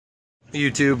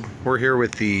YouTube, we're here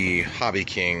with the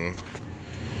Hobbyking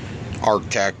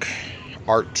art-tek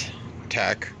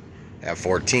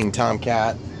F-14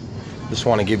 Tomcat. Just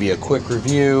want to give you a quick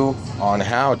review on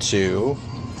how to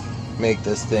make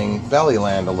this thing belly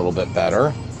land a little bit better.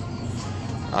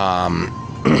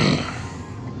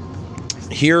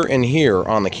 Here and here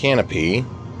on the canopy,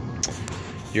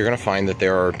 you're going to find that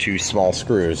there are two small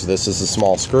screws. This is a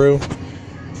small screw.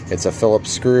 It's a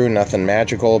Phillips screw, nothing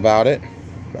magical about it.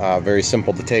 Very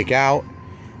simple to take out.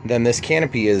 Then this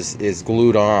canopy is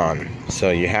glued on, so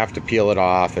you have to peel it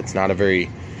off. It's not a very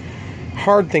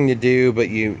hard thing to do, but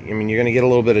you're going to get a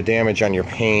little bit of damage on your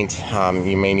paint.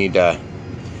 You may need to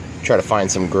try to find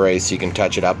some gray so you can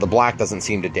touch it up. The black doesn't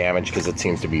seem to damage because it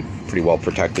seems to be pretty well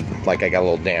protected. Like I got a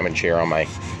little damage here on my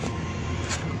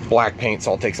black paint,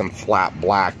 so I'll take some flat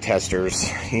black Testors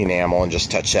enamel and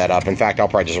just touch that up. In fact, I'll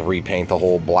probably just repaint the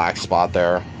whole black spot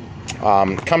there.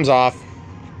 Comes off.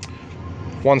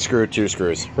 One screw, two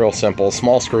screws. Real simple.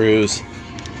 Small screws.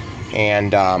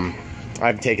 And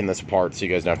I've taken this apart so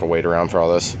you guys don't have to wait around for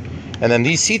all this. And then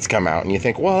these seats come out, and you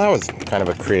think, well, that was kind of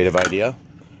a creative idea.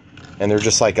 And they're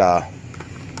just like a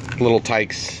little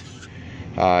Tykes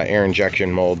air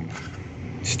injection mold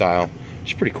style.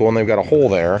 It's pretty cool, and they've got a hole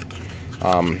there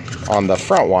on the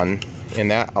front one,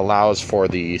 and that allows for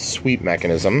the sweep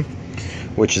mechanism,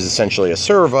 which is essentially a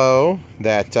servo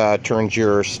that turns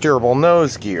your steerable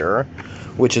nose gear,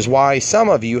 which is why some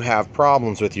of you have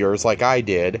problems with yours like I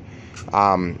did.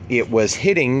 It was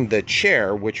hitting the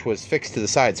chair, which was fixed to the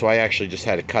side, so I actually just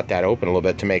had to cut that open a little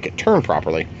bit to make it turn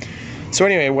properly. So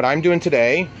anyway, what I'm doing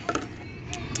today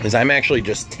is I'm actually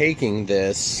just taking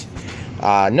this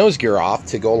nose gear off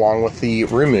to go along with the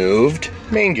removed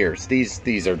main gears.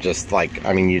 These are just like,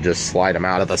 you just slide them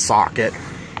out of the socket.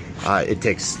 It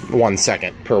takes 1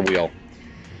 second per wheel.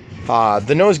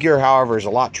 The nose gear, however, is a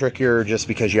lot trickier just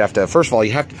because you have to, first of all,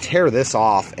 you have to tear this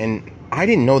off, and I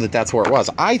didn't know that that's where it was.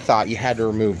 I thought you had to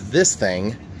remove this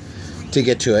thing to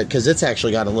get to it because it's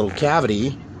actually got a little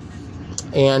cavity,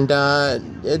 and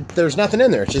there's nothing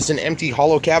in there. It's just an empty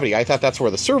hollow cavity. I thought that's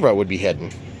where the servo would be hidden.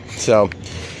 So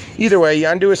either way, you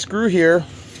undo a screw here,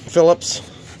 Phillips,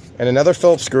 and another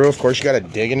Phillips screw. Of course, you got to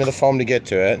dig into the foam to get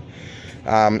to it.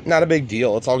 Not a big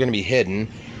deal. It's all going to be hidden.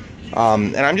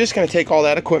 And I'm just going to take all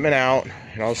that equipment out,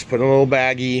 and I'll just put in a little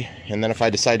baggie, and then if I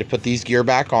decide to put these gear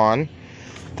back on,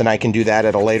 then I can do that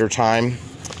at a later time.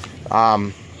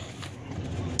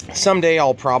 Someday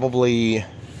I'll probably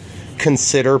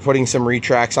consider putting some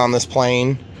retracts on this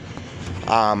plane.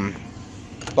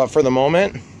 But for the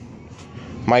moment,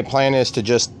 my plan is to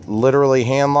just literally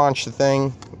hand launch the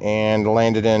thing and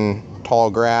land it in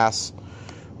tall grass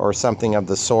or something of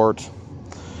the sort.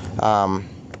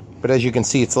 But as you can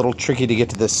see, it's a little tricky to get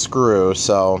to this screw,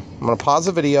 so I'm going to pause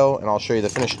the video and I'll show you the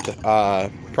finished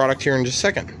product here in just a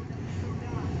second.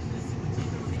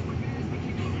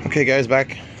 Okay guys,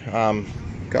 back.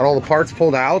 Got all the parts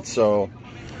pulled out, so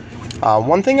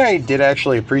one thing I did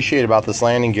actually appreciate about this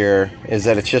landing gear is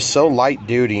that it's just so light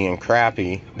duty and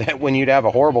crappy that when you'd have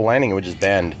a horrible landing, it would just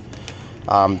bend.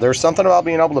 There's something about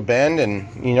being able to bend, and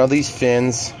these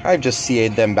fins, I've just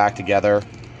CA'd them back together.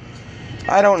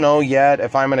 I don't know yet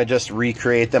if I'm going to just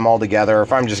recreate them all together,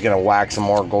 if I'm just going to whack some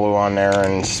more glue on there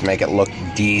and just make it look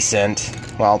decent.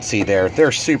 Well, see,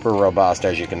 they're super robust,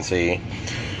 as you can see.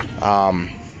 But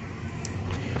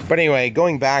anyway,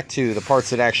 going back to the parts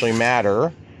that actually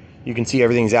matter, you can see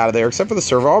everything's out of there except for the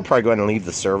servo. I'll probably go ahead and leave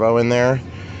the servo in there.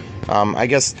 I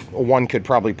guess one could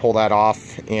probably pull that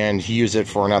off and use it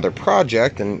for another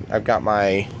project, and I've got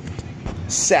my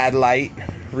satellite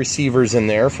receivers in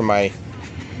there for my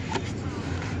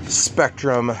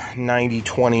Spectrum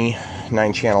 9020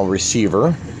 9-channel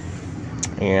receiver,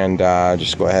 and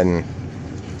just go ahead and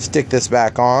stick this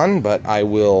back on, but I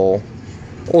will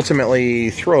ultimately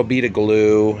throw a bead of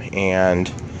glue and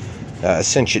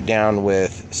cinch it down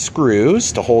with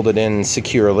screws to hold it in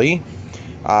securely.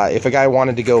 If a guy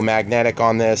wanted to go magnetic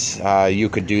on this, you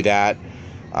could do that.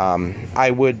 I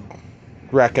would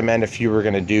recommend, if you were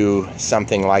going to do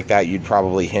something like that, you'd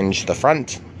probably hinge the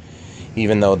front,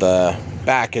 even though the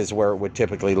back is where it would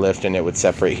typically lift and it would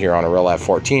separate here on a real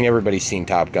F-14. Everybody's seen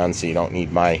Top Gun, so you don't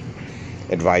need my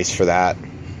advice for that.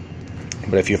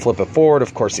 But if you flip it forward,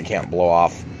 of course it can't blow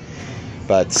off.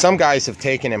 But some guys have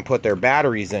taken and put their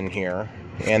batteries in here,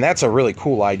 and that's a really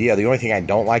cool idea. The only thing I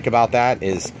don't like about that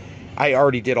is I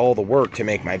already did all the work to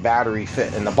make my battery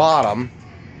fit in the bottom,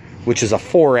 which is a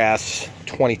 4S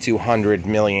 2200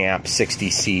 milliamp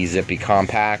 60C Zippy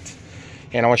Compact.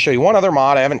 And I want to show you one other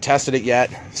mod. I haven't tested it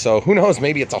yet, so who knows,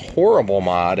 maybe it's a horrible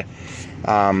mod.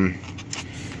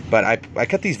 But I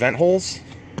cut these vent holes,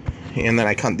 and then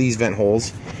I cut these vent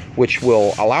holes which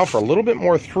will allow for a little bit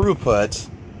more throughput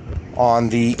on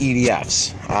the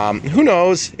EDFs. Who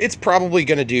knows? It's probably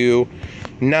going to do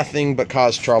nothing but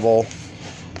cause trouble.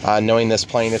 Knowing this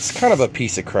plane, it's kind of a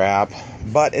piece of crap.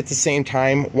 But at the same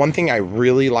time, one thing I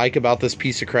really like about this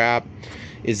piece of crap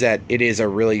is that it is a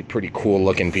really pretty cool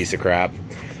looking piece of crap.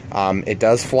 It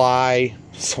does fly,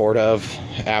 sort of,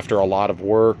 after a lot of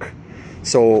work.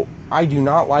 So I do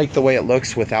not like the way it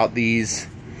looks without these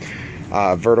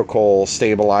vertical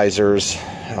stabilizers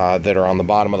that are on the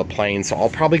bottom of the plane. So I'll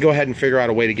probably go ahead and figure out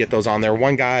a way to get those on there.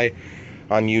 One guy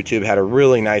on YouTube had a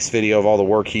really nice video of all the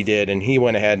work he did, and he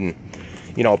went ahead and,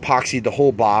 you know, epoxied the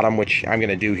whole bottom, which I'm going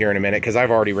to do here in a minute because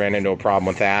I've already ran into a problem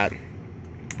with that.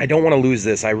 I don't want to lose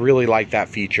this. I really like that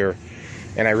feature,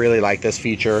 and I really like this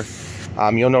feature.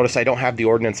 You'll notice I don't have the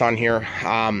ordnance on here.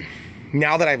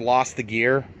 Now that I've lost the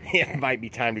gear, it might be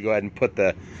time to go ahead and put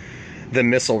the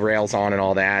missile rails on and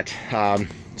all that,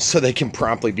 so they can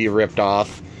promptly be ripped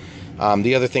off.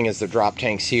 The other thing is the drop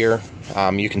tanks here.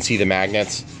 You can see the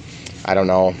magnets. I don't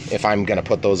know if I'm going to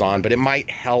put those on, but it might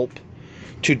help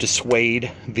to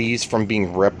dissuade these from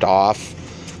being ripped off,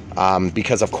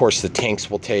 because of course the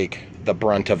tanks will take the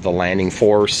brunt of the landing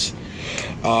force.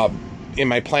 And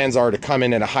my plans are to come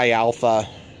in at a high alpha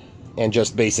and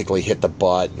just basically hit the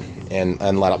butt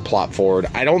and let it plop forward.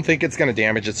 I don't think it's going to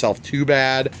damage itself too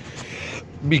bad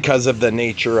because of the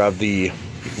nature of the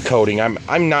coating.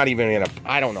 I'm not even gonna,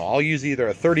 I don't know, I'll use either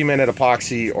a 30-minute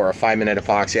epoxy or a 5-minute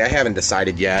epoxy. I haven't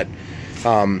decided yet.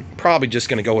 Probably just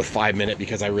gonna go with 5-minute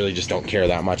because I really just don't care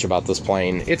that much about this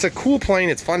plane. It's a cool plane,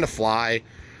 it's fun to fly.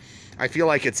 I feel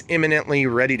like it's imminently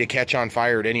ready to catch on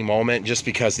fire at any moment just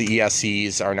because the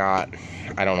ESCs are not,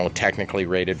 I don't know, technically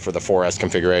rated for the 4S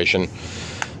configuration.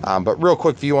 But real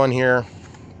quick view on here.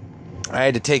 I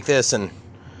had to take this and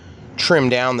trim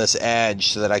down this edge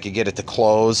so that I could get it to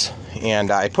close,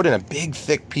 and I put in a big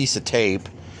thick piece of tape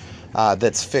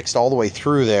that's fixed all the way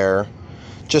through there,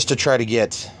 just to try to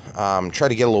get a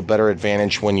little better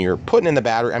advantage when you're putting in the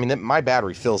battery. I mean, my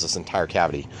battery fills this entire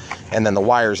cavity, and then the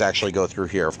wires actually go through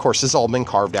here. Of course, this has all been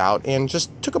carved out, and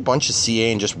just took a bunch of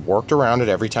CA and just worked around it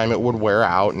every time it would wear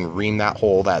out and ream that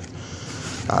hole.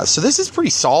 So this is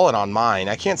pretty solid on mine.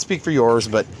 I can't speak for yours,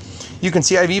 but you can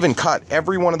see I've even cut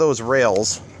every one of those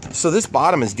rails. So this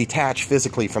bottom is detached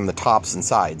physically from the tops and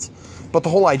sides. But the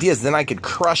whole idea is then I could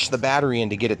crush the battery in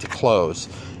to get it to close.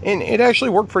 And it actually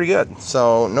worked pretty good.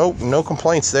 So no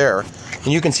complaints there. And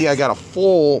you can see I got a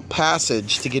full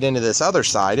passage to get into this other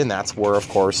side. And that's where, of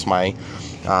course, my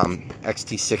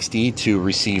XT60 to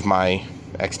receive my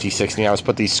XT60. I always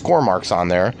put these score marks on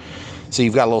there. So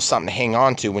you've got a little something to hang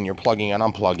on to when you're plugging and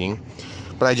unplugging.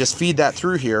 But I just feed that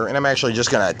through here, and I'm actually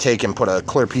just going to take and put a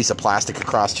clear piece of plastic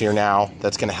across here now.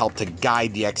 That's going to help to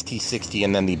guide the XT60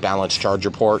 and then the balanced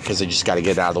charger port, because I just got to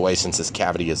get it out of the way since this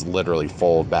cavity is literally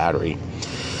full of battery.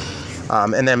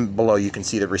 And then below you can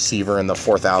see the receiver and the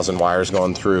 4,000 wires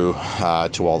going through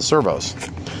to all the servos.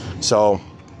 So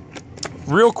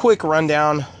real quick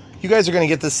rundown. You guys are going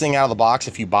to get this thing out of the box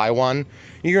if you buy one.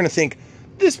 You're going to think,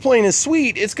 this plane is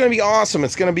sweet, it's going to be awesome,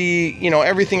 it's going to be, you know,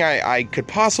 everything I could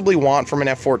possibly want from an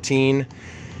F-14,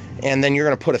 and then you're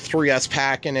going to put a 3S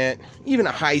pack in it, even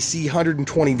a high C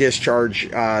 120 discharge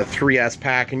 3S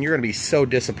pack, and you're going to be so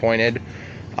disappointed.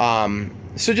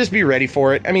 So just be ready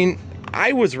for it. I mean,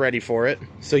 I was ready for it,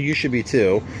 so you should be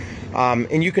too.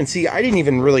 And you can see I didn't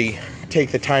even really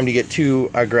take the time to get too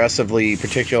aggressively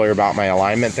particular about my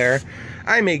alignment there.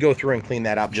 I may go through and clean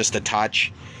that up just a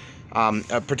touch.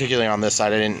 Particularly on this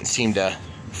side, I didn't seem to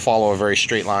follow a very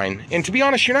straight line. And to be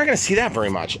honest, you're not going to see that very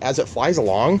much. As it flies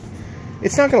along,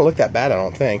 it's not going to look that bad, I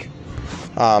don't think.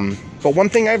 But one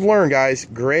thing I've learned, guys,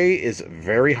 gray is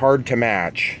very hard to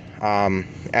match,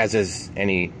 as is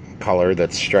any color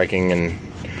that's striking.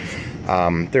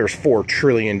 And there's 4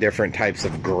 trillion different types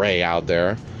of gray out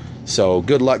there. So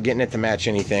good luck getting it to match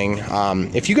anything.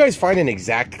 If you guys find an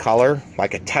exact color,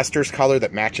 like a tester's color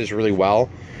that matches really well,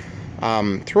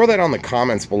 throw that on the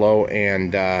comments below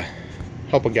and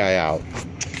help a guy out.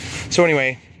 So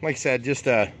anyway, like I said, just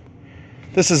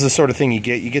this is the sort of thing you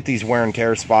get these wear and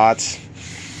tear spots.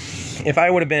 If I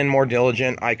would have been more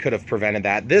diligent, I could have prevented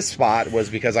that. This spot was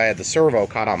because I had the servo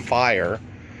caught on fire,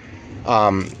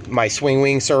 my swing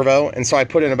wing servo, and so I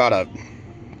put in about a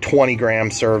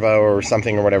 20-gram servo or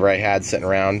something or whatever I had sitting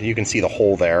around. You can see the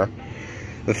hole there.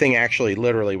 The thing actually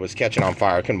literally was catching on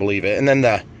fire. I couldn't believe it. And then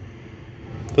the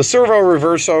servo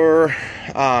reverser,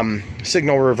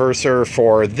 signal reverser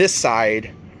for this side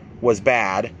was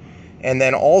bad. And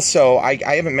then also, I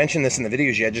haven't mentioned this in the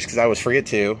videos yet just because I always forget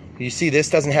to. You see this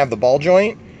doesn't have the ball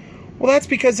joint? Well, that's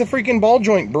because the freaking ball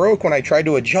joint broke when I tried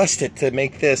to adjust it to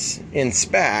make this in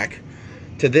spec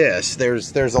to this,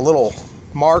 there's a little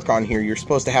mark on here. You're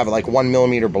supposed to have like 1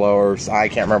 millimeter below, or I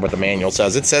can't remember what the manual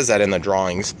says. It says that in the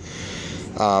drawings.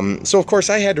 So of course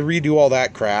I had to redo all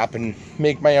that crap and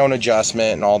make my own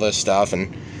adjustment and all this stuff,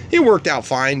 and it worked out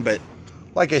fine. But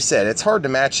like I said, it's hard to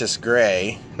match this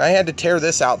gray. And I had to tear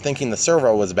this out thinking the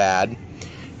servo was bad.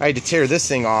 I had to tear this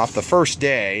thing off the first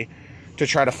day to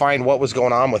try to find what was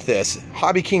going on with this.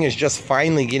 Hobbyking is just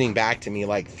finally getting back to me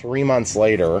like 3 months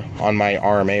later on my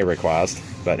RMA request,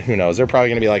 but who knows, they're probably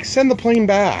gonna be like, send the plane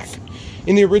back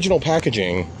in the original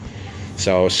packaging.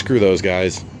 So screw those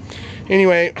guys.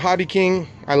 Anyway, Hobbyking,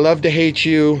 I love to hate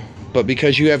you, but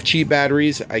because you have cheap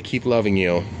batteries, I keep loving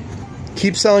you.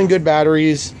 Keep selling good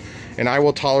batteries, and I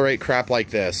will tolerate crap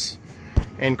like this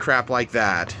and crap like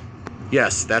that.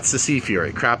 Yes, that's the Sea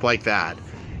Fury, crap like that.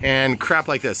 And crap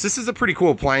like this. This is a pretty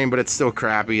cool plane, but it's still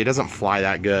crappy. It doesn't fly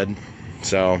that good.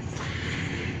 So,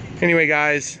 anyway,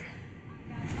 guys,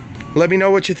 let me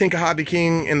know what you think of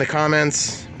Hobbyking in the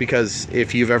comments, because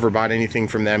if you've ever bought anything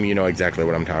from them, you know exactly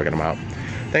what I'm talking about.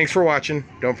 Thanks for watching.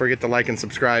 Don't forget to like and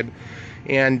subscribe.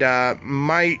 And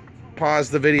might pause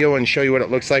the video and show you what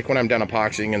it looks like when I'm done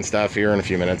epoxying and stuff here in a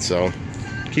few minutes. So,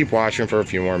 keep watching for a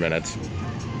few more minutes.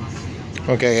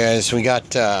 Okay, guys, we got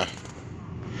the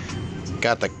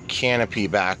canopy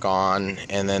back on,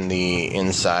 and then the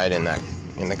inside in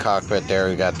the cockpit there,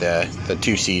 we got the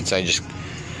two seats. I just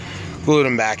glued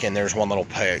them back in. There's one little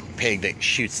peg that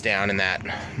shoots down in that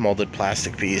molded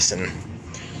plastic piece, and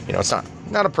you know, it's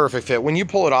not a perfect fit. When you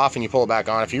pull it off and you pull it back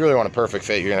on, if you really want a perfect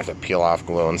fit, you're gonna have to peel off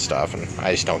glue and stuff, and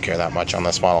I just don't care that much on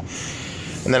this model.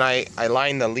 And then I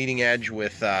lined the leading edge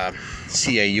with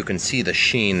CA. You can see the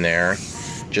sheen there.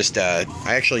 Just I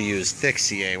actually use thick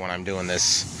CA when I'm doing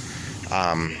this.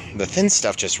 The thin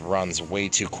stuff just runs way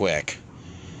too quick,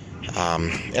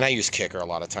 and I use kicker a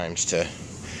lot of times to,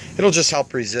 it'll just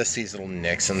help resist these little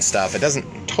nicks and stuff. It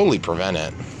doesn't totally prevent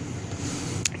it,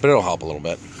 but it'll help a little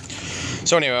bit.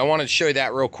 So anyway, I wanted to show you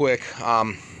that real quick.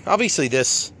 Obviously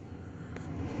this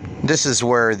is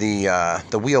where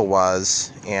the wheel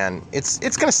was, and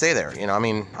it's gonna stay there, you know. I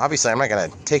mean, obviously I'm not gonna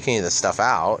take any of this stuff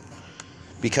out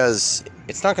because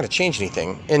it's not gonna change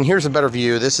anything. And here's a better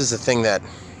view. This is the thing that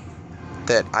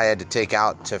I had to take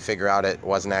out to figure out it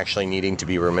wasn't actually needing to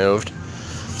be removed.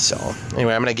 So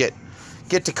anyway, I'm gonna get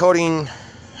to coating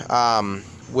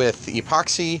with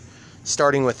epoxy,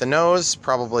 starting with the nose,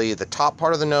 probably the top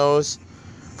part of the nose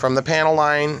from the panel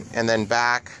line, and then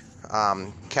back,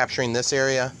 capturing this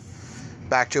area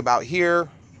back to about here.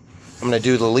 I'm gonna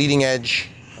do the leading edge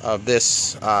of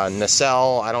this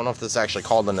nacelle. I don't know if this is actually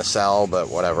called the nacelle, but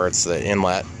whatever, it's the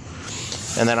inlet.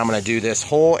 And then I'm gonna do this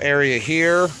whole area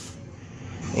here.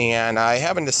 And I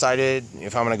haven't decided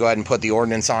if I'm going to go ahead and put the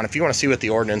ordnance on. If you want to see what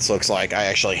the ordnance looks like, I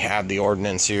actually have the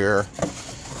ordnance here.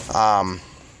 I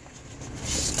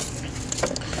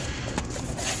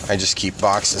just keep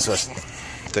boxes with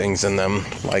things in them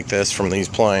like this from these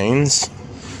planes,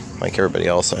 like everybody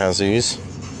else has these.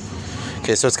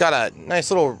 Okay, so it's got a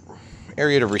nice little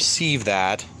area to receive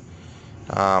that.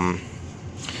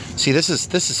 See, this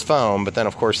is foam, but then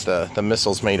of course the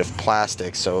missile's made of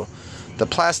plastic, so the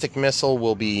plastic missile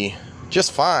will be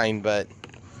just fine, but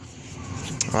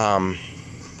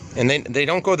and they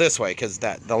don't go this way because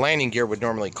the landing gear would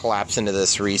normally collapse into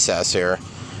this recess here,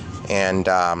 and